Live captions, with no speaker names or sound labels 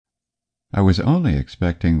I was only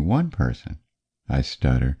expecting one person, I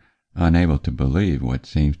stutter, unable to believe what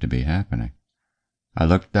seems to be happening. I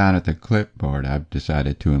look down at the clipboard I've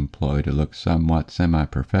decided to employ to look somewhat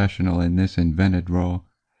semi-professional in this invented role,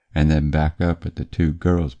 and then back up at the two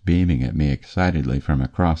girls beaming at me excitedly from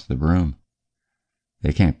across the room.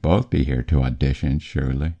 They can't both be here to audition,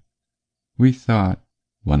 surely. We thought,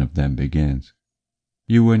 one of them begins.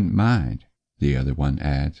 You wouldn't mind, the other one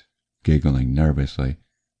adds, giggling nervously.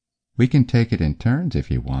 We can take it in turns if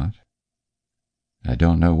you want. I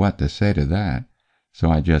don't know what to say to that, so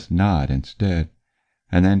I just nod instead,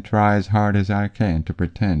 and then try as hard as I can to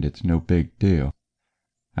pretend it's no big deal.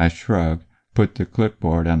 I shrug, put the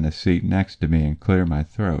clipboard on the seat next to me, and clear my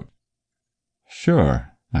throat.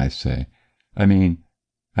 Sure, I say. I mean,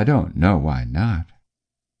 I don't know why not.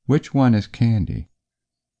 Which one is Candy?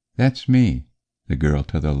 That's me, the girl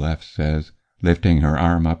to the left says, lifting her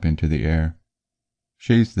arm up into the air.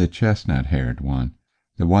 She's the chestnut-haired one,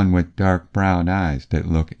 the one with dark brown eyes that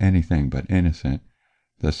look anything but innocent,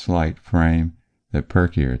 the slight frame, the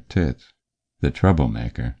perkier tits, the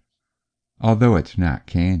troublemaker. Although it's not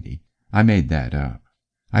Candy, I made that up.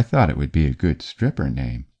 I thought it would be a good stripper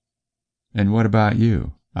name. And what about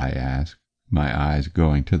you? I ask, my eyes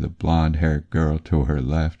going to the blonde-haired girl to her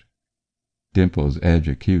left. Dimples edge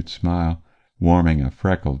a cute smile, warming a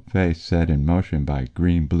freckled face set in motion by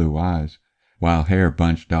green-blue eyes, while hair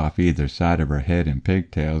bunched off either side of her head in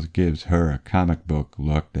pigtails gives her a comic book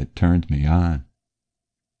look that turns me on.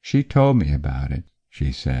 She told me about it,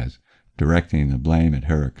 she says, directing the blame at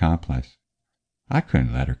her accomplice. I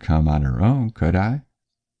couldn't let her come on her own, could I?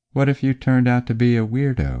 What if you turned out to be a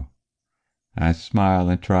weirdo? I smile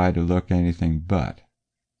and try to look anything but.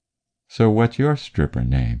 So what's your stripper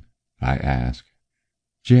name? I ask.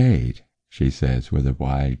 Jade, she says with a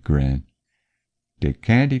wide grin. Did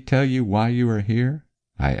Candy tell you why you are here?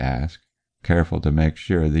 I ask, careful to make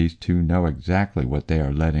sure these two know exactly what they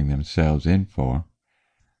are letting themselves in for.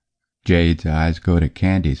 Jade's eyes go to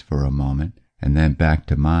Candy's for a moment, and then back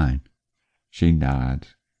to mine. She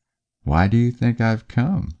nods. Why do you think I've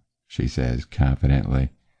come? She says confidently.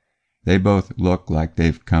 They both look like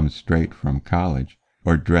they've come straight from college,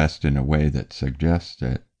 or dressed in a way that suggests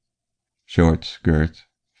it. Short skirts,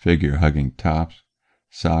 figure-hugging tops,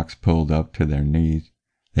 socks pulled up to their knees.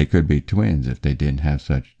 They could be twins if they didn't have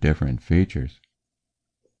such different features.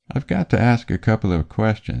 I've got to ask a couple of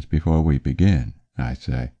questions before we begin, I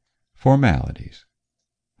say. Formalities.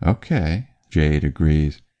 Okay, Jade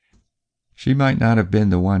agrees. She might not have been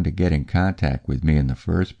the one to get in contact with me in the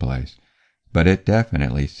first place, but it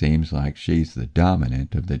definitely seems like she's the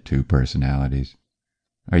dominant of the two personalities.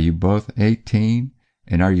 Are you both 18,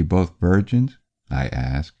 and are you both virgins? I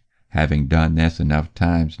ask, having done this enough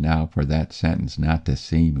times now for that sentence not to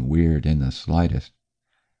seem weird in the slightest.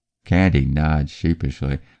 Candy nods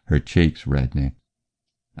sheepishly, her cheeks reddening.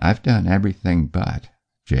 I've done everything but,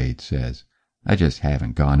 Jade says. I just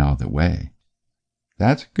haven't gone all the way.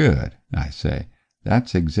 That's good, I say.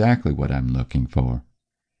 That's exactly what I'm looking for.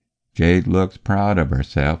 Jade looks proud of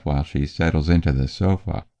herself while she settles into the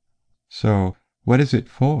sofa. So, what is it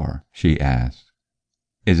for? She asks.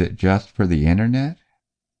 Is it just for the internet?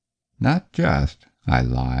 Not just, I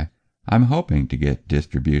lie. I'm hoping to get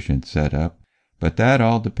distribution set up, but that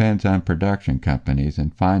all depends on production companies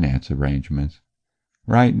and finance arrangements.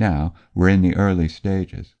 Right now, we're in the early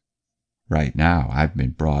stages. Right now, I've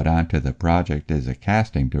been brought onto the project as a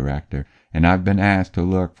casting director, and I've been asked to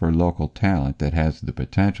look for local talent that has the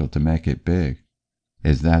potential to make it big.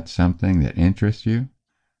 Is that something that interests you?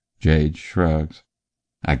 Jade shrugs.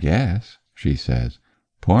 I guess, she says.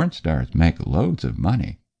 Porn stars make loads of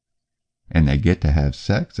money. And they get to have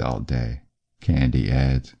sex all day, Candy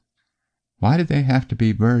adds. Why do they have to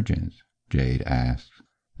be virgins? Jade asks.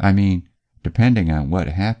 I mean, depending on what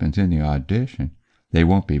happens in the audition, they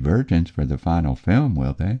won't be virgins for the final film,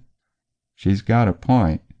 will they? She's got a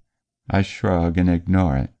point. I shrug and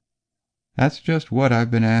ignore it. That's just what I've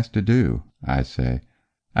been asked to do, I say.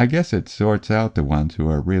 I guess it sorts out the ones who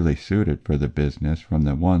are really suited for the business from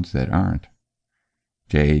the ones that aren't.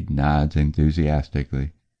 Jade nods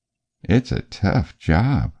enthusiastically. It's a tough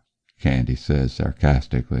job, Candy says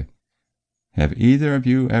sarcastically. Have either of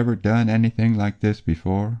you ever done anything like this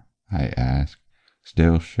before? I ask,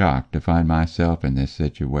 still shocked to find myself in this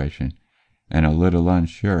situation, and a little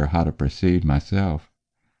unsure how to proceed myself.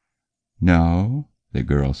 No, the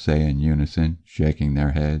girls say in unison, shaking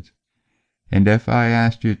their heads. And if I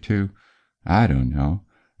asked you to, I don't know,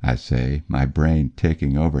 I say, my brain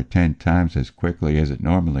ticking over 10 times as quickly as it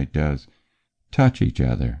normally does. Touch each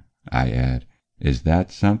other, I add. Is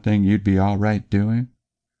that something you'd be all right doing?